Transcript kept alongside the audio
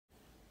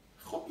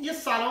یه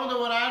سلام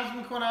دوباره عرض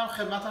میکنم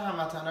خدمت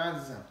هموطنان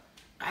عزیزم.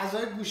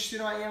 غذای گوشتی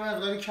رو من یه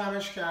مقداری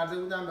کمش کرده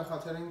بودم به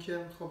خاطر اینکه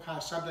خب هر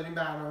شب داریم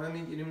برنامه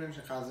میگیریم،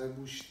 نمیشه غذای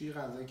گوشتی،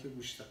 غذایی که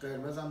گوشت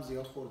قرمز هم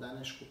زیاد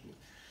خوردنش خوب نیست.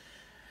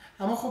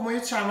 اما خب ما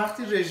یه چند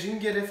وقتی رژیم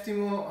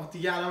گرفتیم و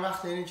دیگه الان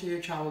وقت اینه که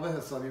یه کباب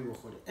حسابی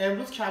بخوریم.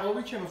 امروز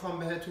کبابی که میخوام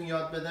بهتون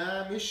یاد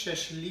بدم یه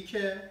شیشليک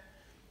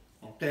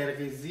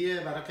قرقیزیه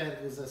برای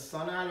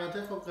قرقیزستان.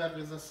 البته خب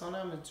قرقیزستان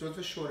هم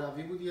جزو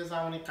شوروی بود، یه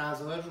زمانی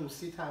غذاهای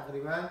روسی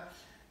تقریبا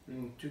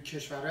تو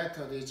کشورهای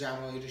اتحادیه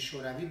جماهیر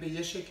شوروی به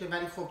یه شکل،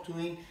 ولی خب تو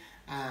این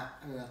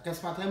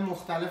قسمت‌های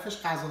مختلفش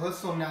غذاهای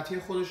سنتی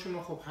خودشون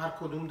رو خب هر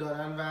کدوم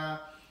دارن و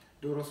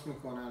درست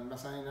میکنن.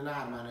 مثلا اینا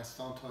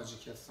ارمنستان،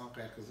 تاجیکستان،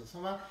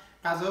 قرقیزستان و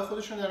غذاهای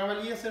خودشون دارن،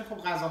 ولی یه سری خب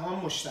غذاها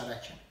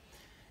مشترکن.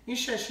 این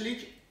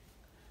شیشليک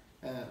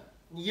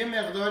یه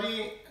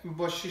مقداری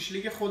با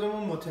شیشليک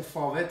خودمون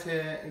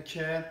متفاوته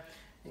که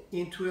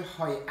این توی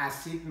های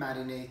اسید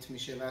مرینیت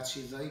میشه و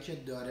چیزایی که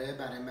داره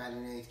برای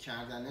مرینیت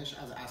کردنش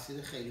از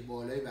اسید خیلی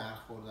بالایی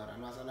برخوردارن.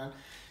 مثلا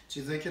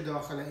چیزایی که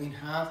داخل این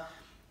هست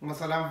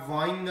مثلا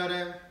واین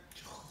داره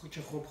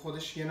که خب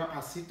خودش یه نوع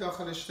اسید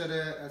داخلش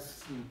داره،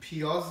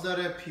 پیاز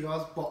داره،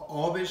 پیاز با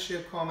آبش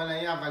کاملا،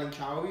 این اولین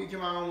کبابیه که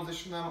من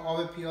آموزش دادم،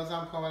 آب پیاز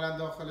هم کاملا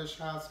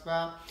داخلش هست.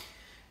 و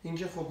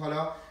اینکه خب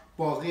حالا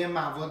باقی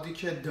موادی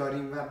که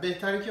داریم و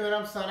بهتره که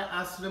برم سر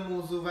اصل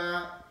موضوع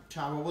و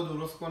کبابو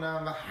درست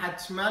کنم و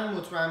حتما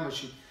مطمئن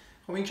باشید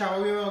خب این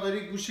کباب یه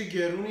مقداری گوشت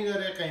گرونی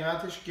داره،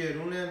 قیمتش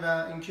گرونه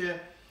و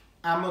اینکه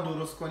اما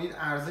درست کنید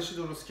ارزش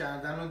درست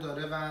کردن رو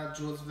داره و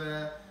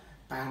جزو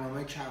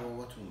برنامه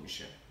کباباتون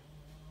میشه.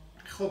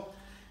 خب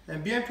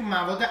بیایم تو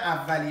مواد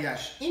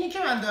اولیش. اینی که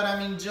من دارم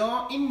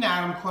اینجا این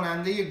نرم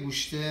کننده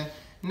گوشته.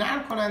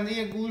 نرم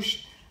کننده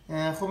گوشت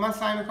خب من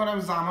سعی میکنم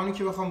زمانی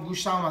که بخوام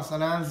گوشتم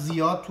مثلا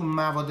زیاد تو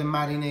مواد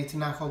مرینیت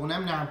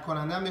نخوابونم، نرم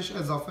کننده بهش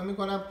اضافه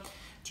میکنم،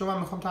 چون من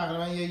میخوام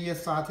تقریبا یه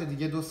ساعت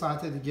دیگه 2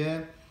 ساعت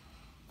دیگه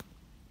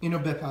اینو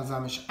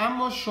بپزمش.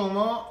 اما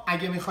شما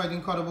اگه میخواید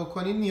این کارو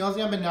بکنید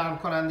نیازی هم به نرم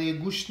کننده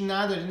گوشت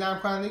ندارید. نرم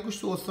کننده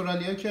گوشت تو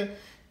استرالیا که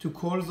تو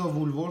کولز و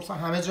وولورس و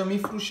همه جا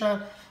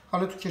میفروشن،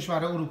 حالا تو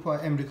کشورهای اروپا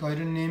امریکایی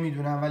رو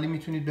نمیدونم، ولی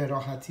میتونید به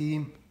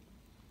راحتی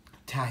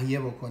تهیه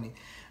بکنید.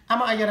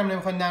 اما اگرم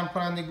نمیخواید نرم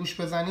کننده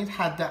گوشت بزنید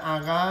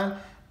حداقل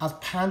از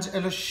 5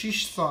 الی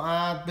 6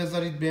 ساعت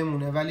بذارید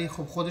بمونه، ولی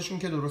خب خودشون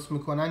که درست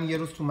میکنن یه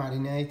روز تو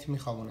مرینیت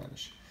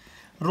میخوابوننش.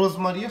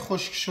 روزماری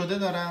خشک شده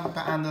دارم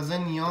به اندازه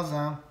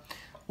نیازم،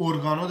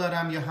 اورگانو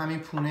دارم یا همین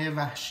پونه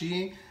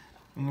وحشی،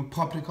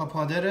 پاپریکا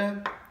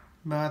پادره،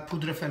 بعد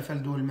پودر فلفل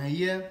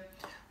دلمه‌ای،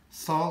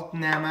 سالت،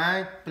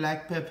 نمک،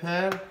 بلک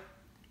پپر،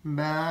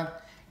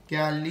 بعد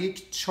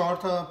گالیک 4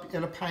 تا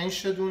الی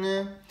 5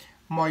 دونه،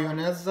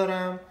 مایونز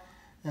دارم،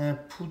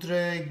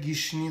 پودر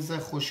گیشنیز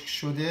خشک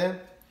شده،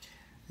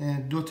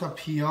 2 تا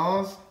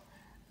پیاز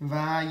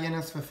و یه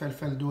نصف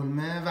فلفل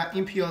دلمه. و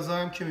این پیازها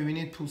هم که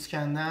میبینید پوست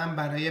کندم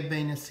برای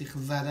بین سیخ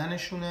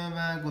زدنشونه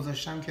و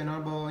گذاشتم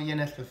کنار با یه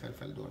نصف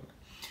فلفل دلمه.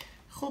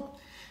 خب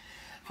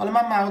حالا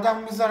من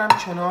موادم میذارم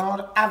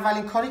کنار.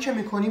 اولین کاری که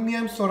میکنیم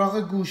میایم سراغ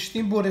گوشت.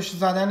 این برش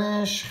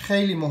زدنش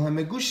خیلی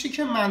مهمه. گوشتی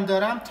که من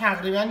دارم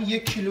تقریبا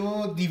 1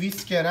 کیلو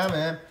 200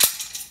 گرمه.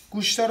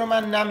 گوشتا رو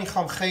من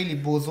نمیخوام خیلی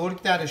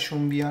بزرگ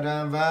درشون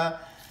بیارم و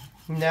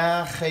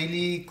نه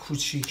خیلی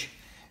کوچیک.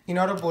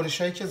 اینا رو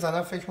برشایی که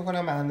زدم فکر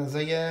میکنم به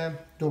اندازه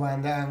 2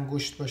 بنده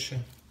انگشت باشه.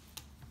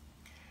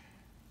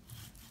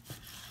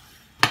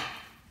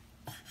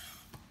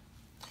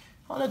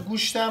 حالا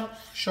گوشتم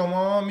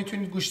شما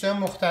میتونید گوشت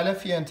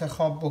مختلفی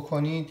انتخاب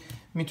بکنید.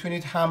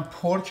 میتونید هم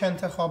پورک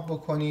انتخاب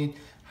بکنید،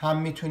 هم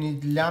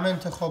میتونید لم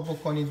انتخاب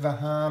بکنید و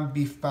هم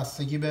بیف،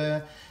 بستگی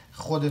به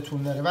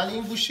خودتون داره. ولی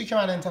این گوشتی که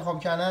من انتخاب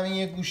کردم این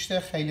یه گوشت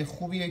خیلی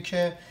خوبیه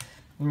که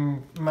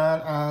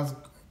من از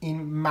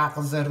این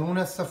مغزرون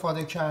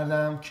استفاده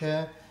کردم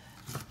که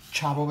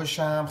کبابش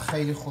هم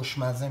خیلی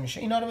خوشمزه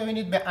میشه. اینا رو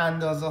ببینید به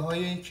اندازه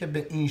هایی که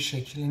به این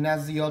شکلی، نه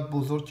زیاد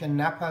بزرگ که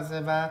نپزه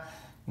و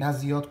نه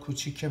زیاد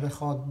کوچیک که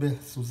بخواد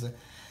بسوزه،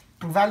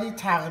 ولی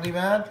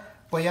تقریبا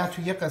باید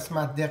توی یه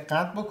قسمت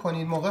دقت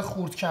بکنید. موقع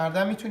خورد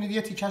کردن میتونید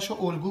یه تیکش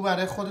الگو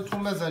برای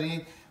خودتون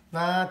بذارید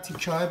و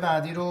تیکه های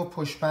بعدی رو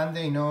پشت بند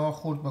اینا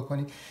خورد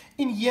بکنید.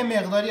 این یه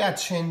مقداری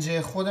از چنج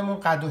خودمون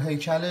قد و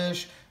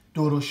هیکلش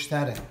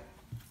درشتره.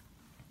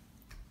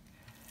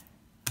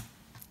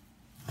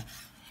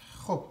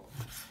 خب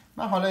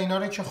من حالا اینا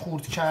رو که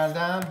خورد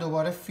کردم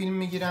دوباره فیلم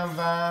میگیرم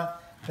و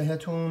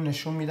بهتون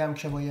نشون میدم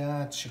که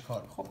باید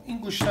چیکار. خب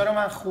این گوشتا رو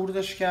من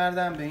خوردش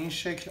کردم به این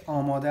شکل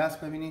آماده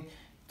است. ببینید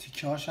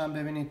تیکه‌هاش هم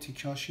ببینید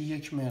تیکه‌هاش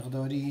یک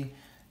مقداری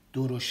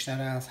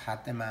درشتر از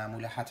حد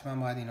معموله.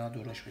 حتما باید اینا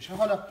درشت بشه.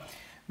 حالا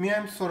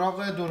میایم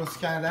سراغ درست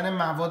کردن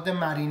مواد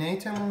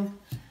مرینیتمون.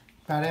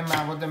 برای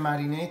مواد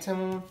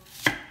مرینیتمون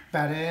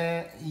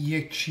برای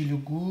 1 کیلو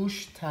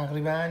گوشت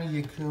تقریبا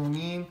 1.5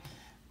 کیلو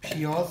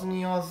پیاز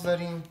نیاز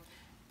داریم.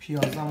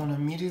 پیازمون رو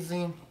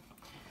میریزیم.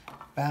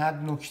 بعد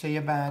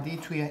نکته بعدی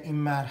توی این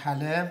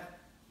مرحله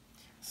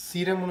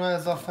سیرمون رو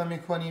اضافه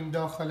میکنیم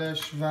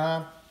داخلش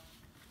و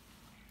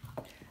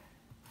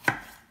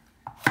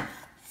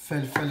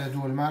فلفل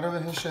دلمه رو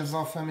بهش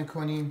اضافه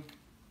میکنیم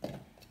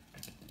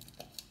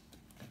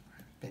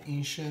به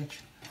این شکل.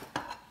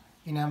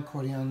 اینم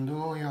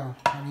کوریاندو یا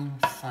همین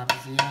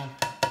سبزی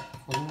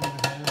خودمون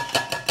بهش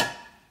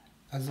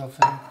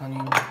اضافه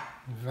میکنیم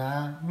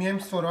و میایم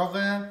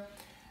سراغ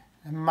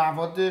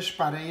موادش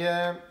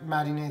برای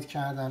مرینیت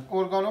کردن.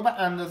 اورگانو به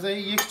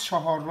اندازه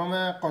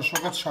 1/4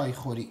 قاشق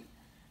چایخوری،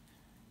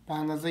 به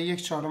اندازه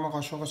 1/4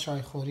 قاشق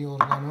چایخوری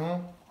اورگانو.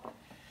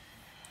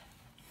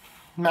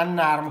 من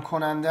نرم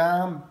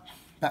کنندم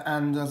به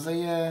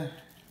اندازه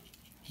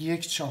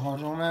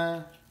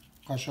 1/4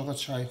 قاشق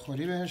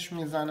چایخوری بهش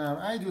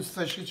میزنم. اگه دوست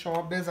داشتید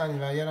شما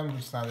بزنید و اگرم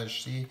دوست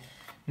نداشتی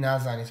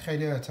نزنید.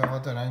 خیلی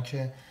اعتقاد دارن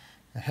که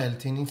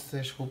هلتی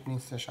نیستش، خوب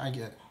نیستش،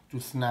 اگه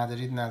دوست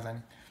ندارید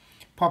نزنید.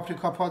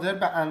 پاپریکا پادر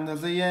به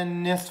اندازه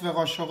نصف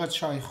قاشق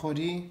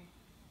چایخوری.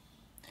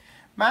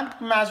 من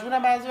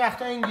مجبورم بعضی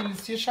وقتا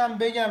انگلیسیش هم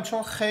بگم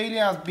چون خیلی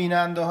از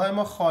بیننده های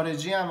ما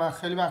خارجی هم و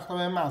خیلی وقتا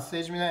به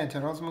مسیج میدن،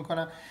 اعتراض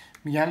میکنن،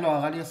 میگن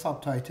لااقل یه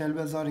سابتایتل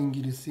بذار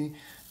انگلیسی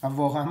و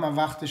واقعا من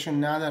وقتشو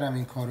ندارم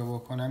این کارو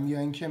بکنم، یا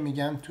اینکه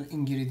میگن تو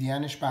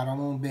اینگریدینتش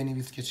برامون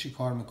بنویس که چی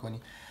کار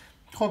میکنی.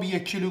 خب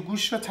 1 کیلو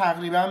گوشت رو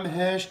تقریبا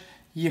بهش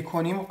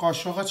 1.5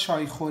 قاشق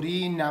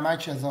چایخوری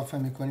نمک اضافه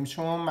میکنیم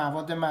چون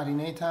مواد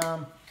مرینیت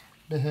هم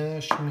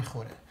بهش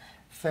میخوره.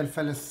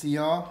 فلفل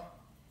سیاه،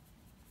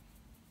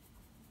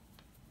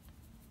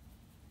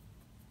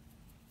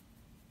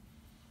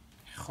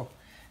 خب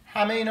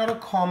همه اینا رو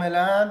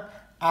کاملا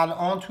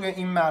الان توی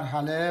این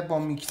مرحله با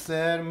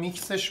میکسر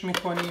میکسش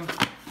میکنیم.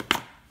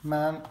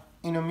 من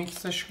اینو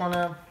میکسش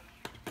کنم.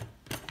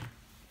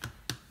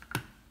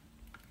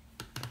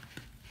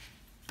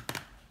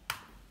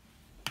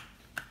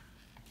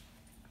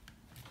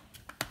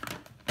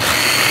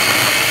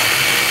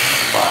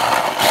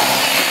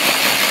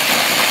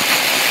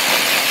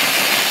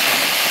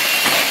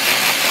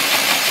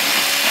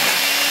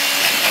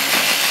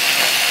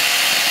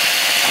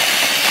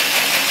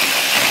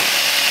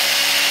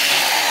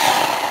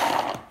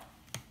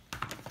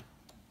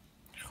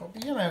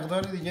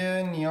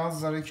 دیگه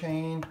نیاز داره که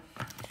این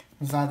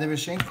زده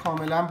بشه. این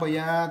کاملا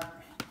باید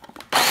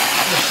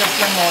به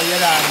شکل مایع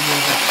در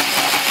بیاد.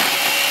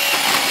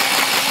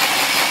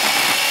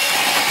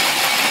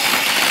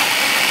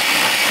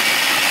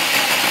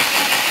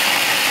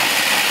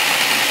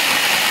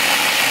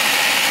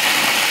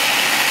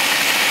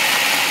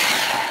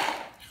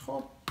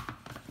 خب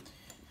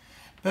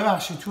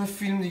ببخشید توی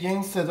فیلم دیگه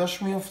این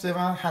صداش میفته و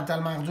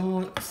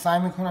حدالمقدور سعی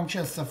میکنم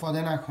که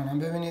استفاده نکنم.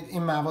 ببینید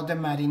این مواد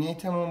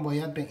مرینیتمون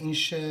باید به این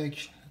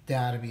شکل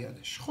در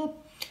بیادش. خب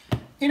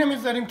اینو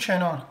میذاریم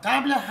کنار.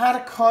 قبل هر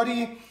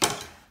کاری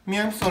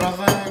میایم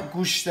سراغ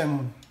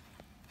گوشتمون.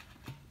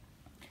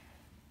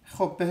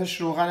 خب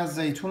بهش روغن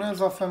زیتون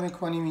اضافه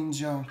میکنیم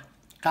اینجا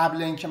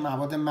قبل اینکه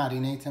مواد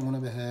مرینیتمون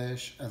رو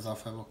بهش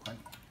اضافه بکنیم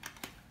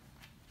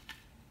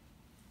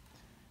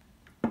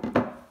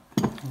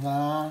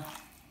و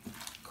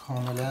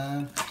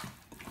کاملا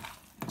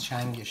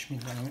چنگش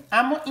میزنیم.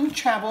 اما این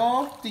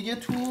کباب دیگه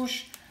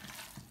توش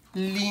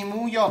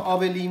لیمو یا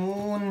آب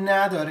لیمو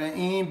نداره،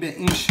 این به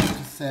این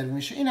شکل سرو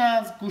میشه. این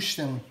از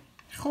گوشتمون.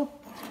 خب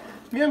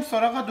میایم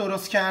سراغ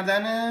درست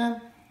کردن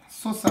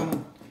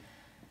سسمون.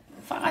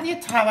 فقط یه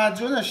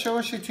توجه داشته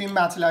باشید توی این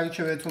مطلبی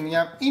که بهتون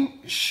میگم، این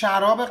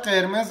شراب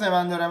قرمز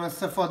من دارم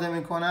استفاده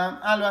میکنم.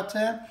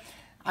 البته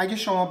اگه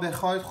شما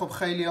بخواید، خب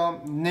خیلی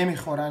ها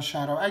نمیخورن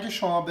شراب، اگه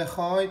شما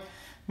بخواید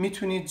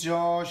میتونید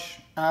جاش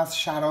از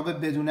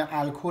شراب بدون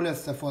الکل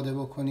استفاده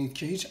بکنید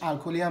که هیچ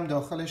الکلی هم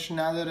داخلش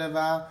نداره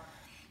و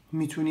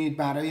میتونید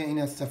برای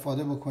این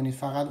استفاده بکنید،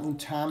 فقط اون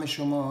طعم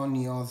شما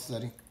نیاز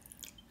دارید.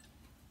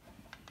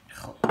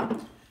 خب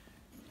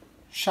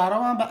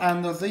شراب هم به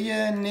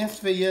اندازه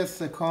نصف یه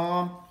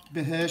استکان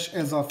بهش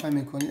اضافه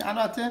میکنید.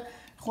 البته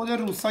خود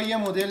روسا یه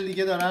مدل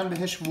دیگه دارن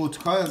بهش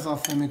ودکا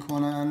اضافه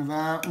میکنن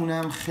و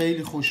اونم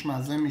خیلی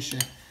خوشمزه میشه.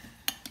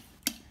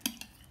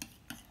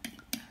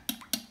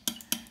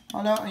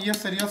 حالا یه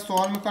سریا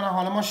سوال میکنن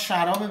حالا ما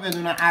شراب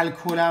بدون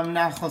الکل هم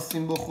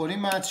نخواستیم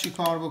بخوریم بعد چی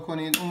کار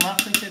بکنید؟ اون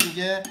وقتی که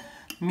دیگه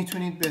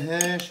میتونید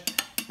بهش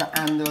به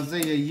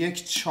اندازه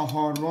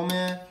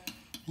 1/4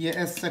 یه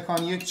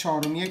استکان،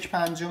 1/4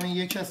 1/5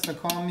 یک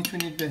استکان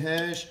میتونید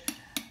بهش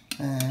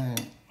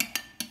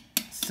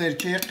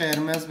سرکه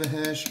قرمز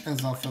بهش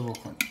اضافه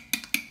بکنید.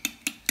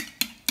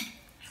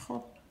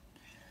 خب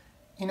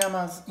اینم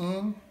از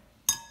این.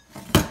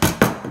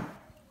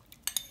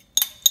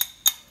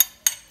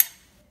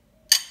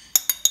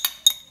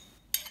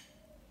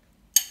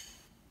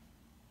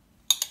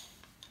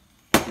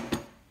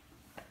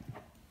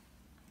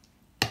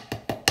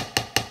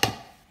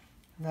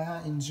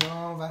 و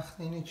اینجا وقت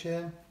اینه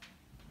که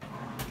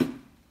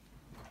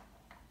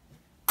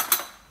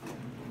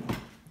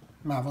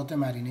مواد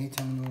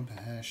مرینیتمون رو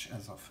بهش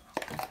اضافه.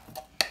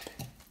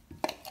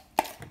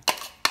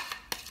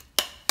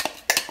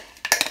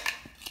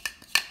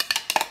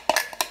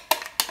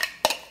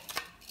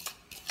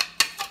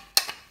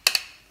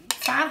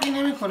 فرقی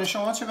نمیکنه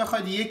شما چه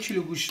بخواید 1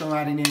 کیلو گوشت رو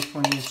مرینیت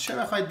کنید چه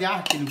بخواید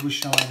 10 کیلو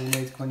گوشت رو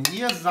مرینیت کنید،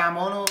 یه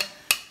زمان و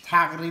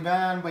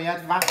تقریبا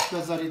باید وقت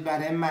بذارید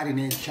برای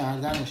مرینیت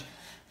کردنش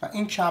و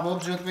این کباب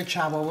جزو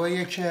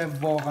کباباییه که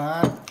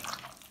واقعا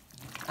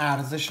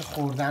ارزش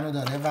خوردن رو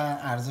داره و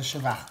ارزش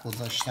وقت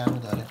گذاشتن رو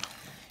داره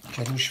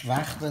که روش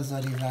وقت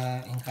بذاری و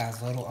این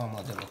غذا رو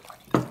آماده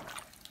بکنی.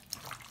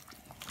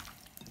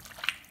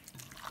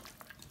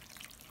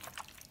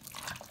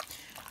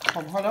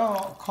 خب حالا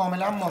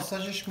کاملا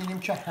ماساژش میدیم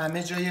که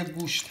همه جای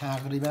گوشت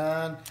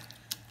تقریبا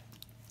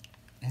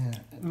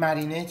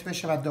مرینیت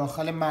بشه و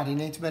داخل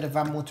مرینیت بره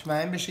و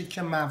مطمئن بشید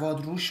که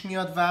مواد روش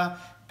میاد و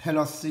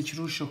پلاستیک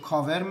روش رو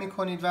کاور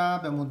میکنید و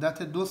به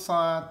مدت 2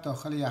 ساعت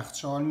داخل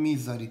یخچال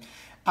میذارید.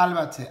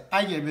 البته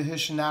اگه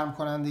بهش نرم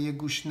کننده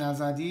گوشت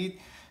نزدید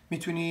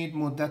میتونید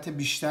مدت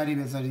بیشتری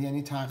بذارید،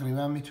 یعنی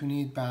تقریبا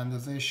میتونید به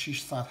اندازه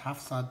 6 ساعت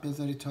 7 ساعت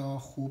بذارید تا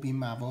خوب این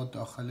مواد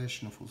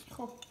داخلش نفوذ کنه.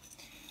 خب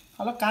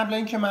حالا قبل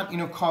اینکه من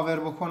اینو کاور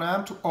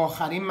بکنم تو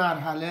آخرین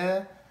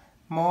مرحله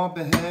ما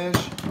بهش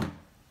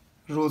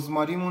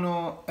روزماریمون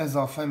رو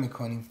اضافه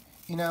میکنیم.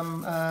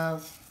 اینم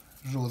از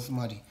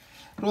روزماری.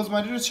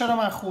 روزماری رو چرا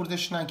من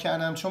خوردش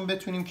نکردم؟ چون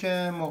بتونیم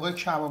که موقع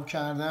کباب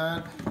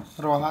کردن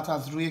راحت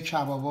از روی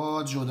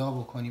کبابا جدا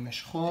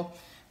بکنیمش. خب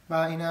و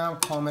اینم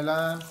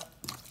کاملا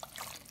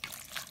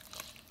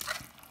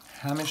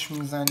همش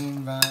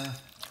میزنیم و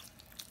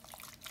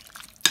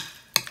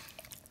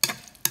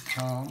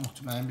تا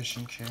مطمئن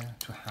بشیم که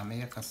تو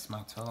همه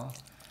قسمت ها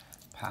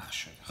پخش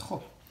شده.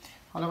 خب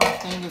حالا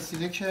وقت این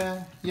رسیده که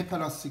یه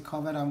پلاستیک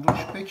کاورم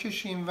روش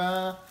بکشیم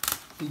و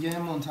دیگه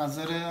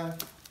منتظر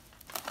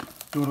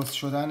درست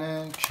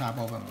شدن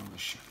کبابمون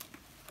بشیم.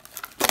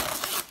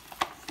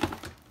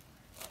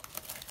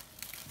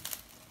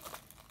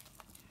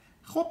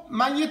 خب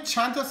من یه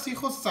چند تا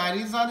سیخ و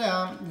سری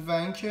زدم و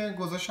اینکه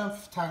گذاشتم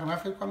تقریبا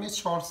فکر کنم یه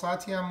 4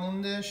 ساعتی هم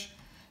موندش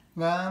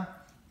و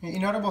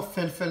اینا رو با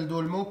فلفل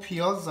دلمه و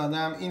پیاز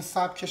زدم. این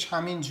سبکش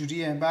همین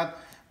جوریه. بعد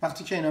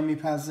وقتی که اینا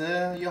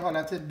میپزه یه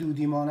حالت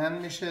دودی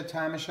مانند میشه،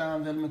 طعمش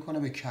هم ول میکنه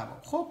به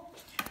کباب. خب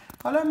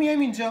حالا میایم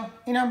اینجا،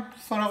 اینم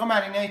سراغ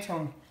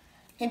مرینیتمون.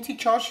 این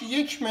تیکاش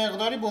یک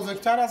مقداری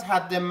بزرگتر از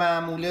حد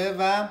معموله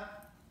و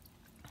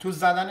تو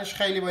زدنش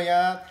خیلی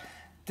باید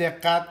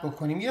دقت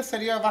بکنیم. یه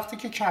سری وقتی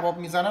که کباب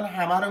میزنن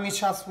همه رو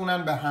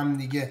میچسبونن به هم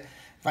دیگه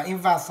و این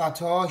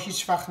وسط ها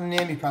هیچ وقت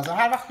نمیپزه.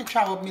 هر وقت که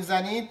کباب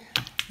میزنید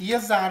یه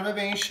ضربه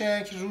به این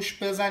شکل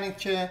روش بزنید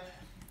که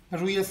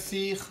روی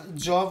سیخ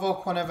جا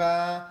واکنه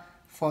و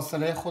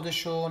فاصله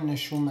خودش رو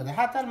نشون بده.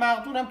 حتی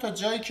المقدورم تا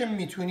جایی که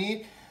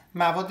میتونید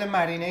مواد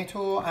مرینیت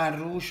رو از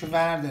روش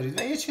وردارید.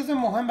 و یه چیز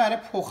مهم برای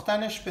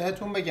پختنش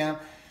بهتون بگم،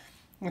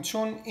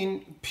 چون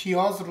این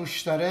پیاز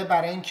روش داره،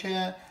 برای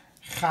اینکه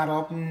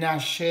خراب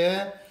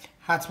نشه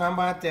حتما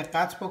باید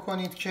دقت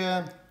بکنید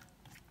که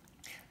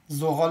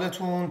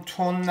زغالتون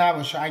تند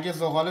نباشه. اگه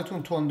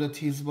زغالتون تند و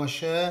تیز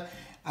باشه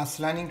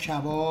اصلا این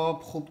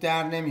کباب خوب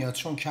در نمیاد،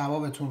 چون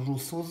کبابتون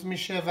روسوز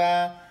میشه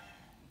و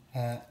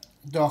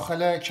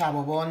داخل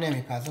کبابا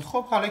نمیپزه.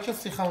 خب حالا که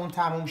سیخمون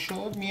تموم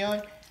شد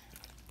میایم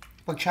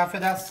با کف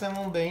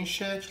دستمون به این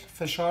شکل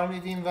فشار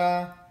میدیم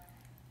و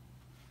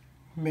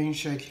به این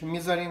شکل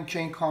میذاریم که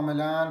این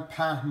کاملا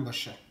پهن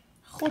باشه.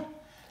 خب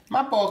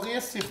من باقی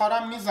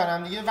سیخارم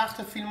میزنم دیگه،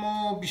 وقت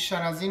فیلمو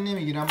بیشتر از این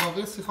نمیگیرم.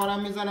 باقی سیخارم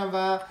میزنم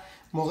و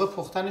موقع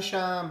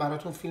پختنشم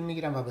براتون فیلم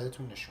میگیرم و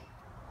بهتون نشون.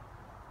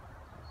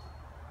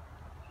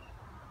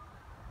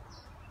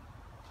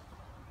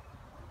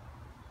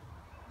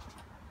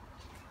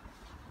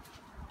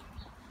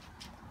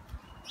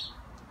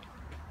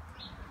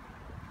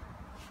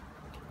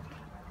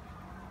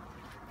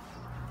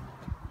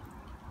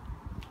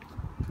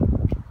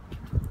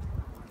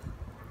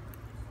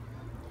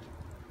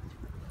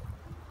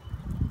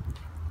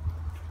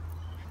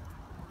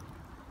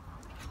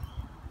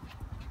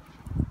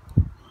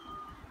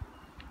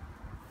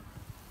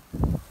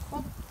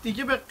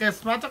 دیگه به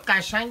قسمت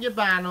قشنگ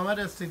برنامه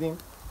رسیدیم.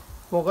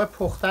 موقع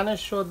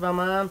پختنش شد و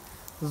من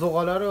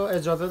زغالا رو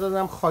اجازه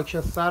دادم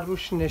خاکستر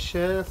روش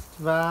نشست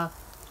و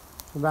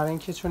برای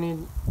اینکه چون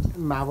این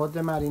مواد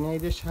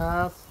مرینیدش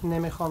هست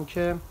نمیخوام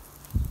که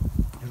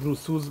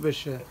روسوز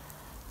بشه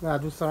و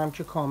دوست دارم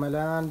که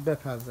کاملا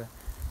بپزه.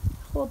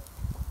 خب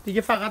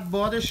دیگه فقط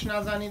بادش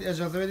نزنید،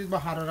 اجازه بدید با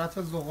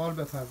حرارت زغال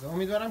بپزه.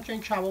 امیدوارم که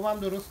این کبابم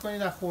درست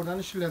کنید، از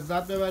خوردنش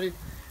لذت ببرید.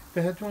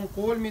 بهتون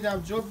قول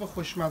میدم جزو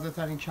خوشمزه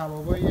ترین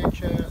کباباییه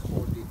که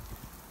خوردید.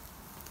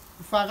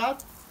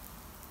 فقط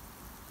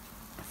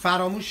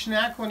فراموش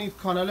نکنید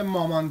کانال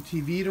مامان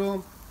تیوی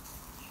رو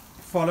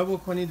فالو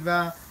بکنید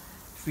و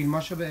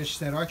فیلماشو به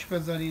اشتراک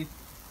بذارید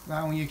و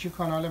اون یکی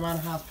کانال من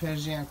هست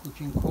پرژین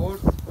کوکینگ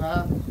کورس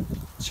و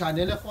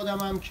چنل خودم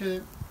هم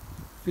که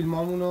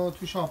فیلمامونو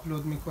توش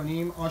آپلود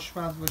میکنیم.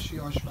 آشپز باشی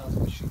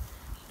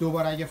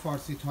دوباره اگه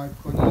فارسی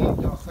تایپ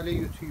کنید داخل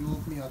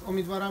یوتیوب میاد.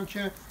 امیدوارم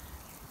که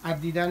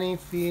از دیدن این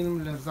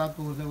فیلم لذت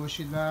برده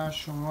باشید و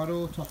شما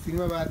رو تا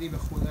فیلم بعدی به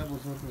خدا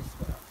بزرگ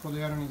میسپارم.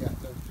 خدایا رو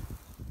نگهدار.